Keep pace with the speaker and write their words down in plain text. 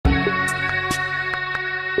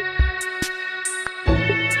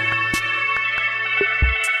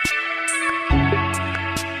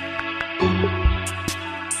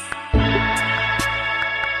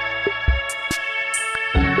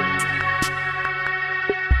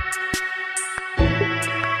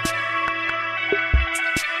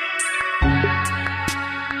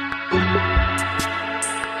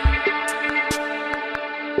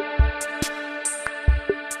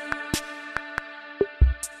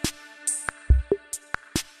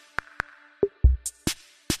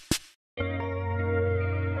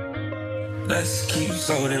Let's keep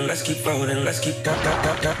floating, let's keep floating, let's keep girl,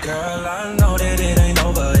 I know that it ain't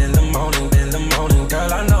over in the morning,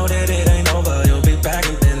 girl, I know that it ain't over, you'll be back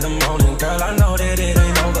in the morning, girl, I know that it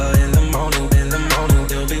ain't over in the morning,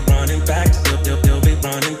 you'll be running back, you'll be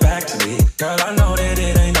running back to me, girl, I know that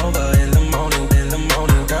it ain't over in the morning,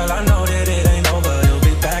 girl, I know that it ain't over, you'll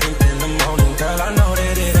be back in the morning, girl, I know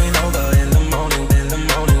that it ain't over in the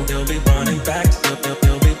morning, you'll be running back,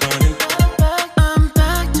 you'll be running back. I'm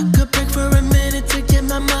back, took a break for a minute to get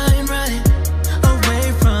my mind right,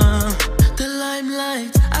 away from the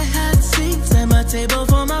limelight. I had seats at my table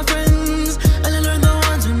for my friends, and I learned the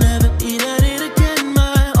ones who never eat at it again.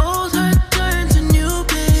 My old hurt turned to new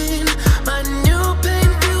pain, my new pain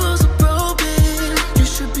fuels a propane. You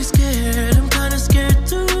should be scared, I'm kinda scared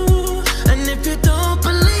too, and if you don't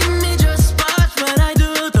believe me, just watch what I do.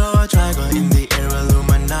 Throw a triangle in the air,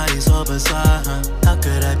 Illuminati so bizarre, huh? How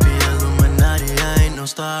could I be Illuminati? I ain't no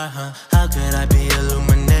star, huh? How could I be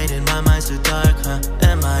illuminated? My mind's too dark, huh?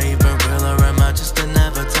 Am I even real or am I just an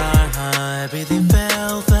avatar, huh? Everything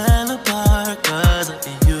fell apart cause of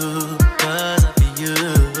you, cause of you.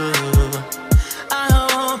 I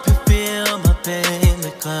hope you feel my pain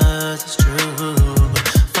because it's true.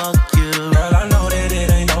 Fuck you. Girl, I know that it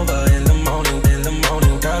ain't over in the morning,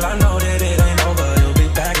 girl, I know that it ain't over, you'll be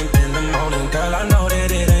back in the morning, girl, I know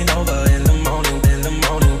that it ain't over in the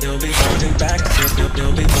morning, you'll be running back,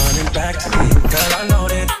 you'll be running back to me, girl, I know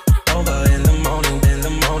that over in the morning,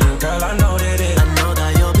 girl, I know that it, I know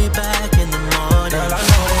that you'll be back in the morning, girl, I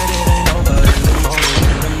know that it ain't over in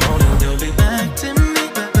the morning, you'll be back to me,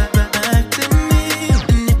 back to me.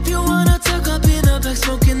 And if you wanna talk, I'll be in the back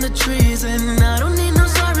smoking the trees, and I don't need no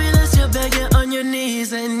sorry unless you're begging on your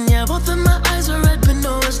knees. And yeah, both of my eyes are red, but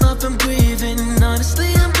no, it's not from breathing.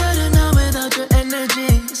 Honestly, I'm better now without your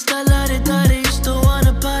energy. It's that la-di-da-di, used to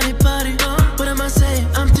wanna party. What am I saying?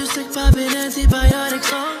 I'm too sick, popping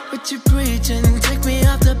antibiotics. What you preaching? Take me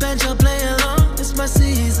off the bench, I'll play along. It's my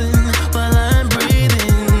season while I'm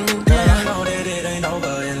breathing. Girl, I know that it ain't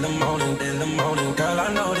over in the morning, girl,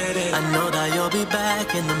 I know that it, I know that you'll be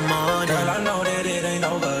back in the morning. girl, I know that it ain't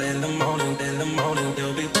over in the morning,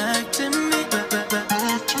 you'll be Back to me, back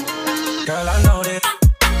to me. girl, I know that,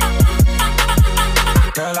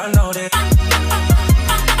 girl, I know that,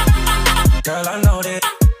 girl, I know that,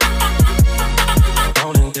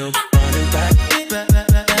 morning, you'll be running back, Back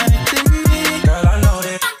to me. girl, I know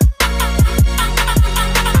that,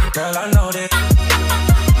 girl, I know that,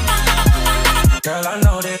 girl, I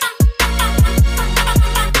know that,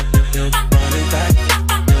 you'll be running back.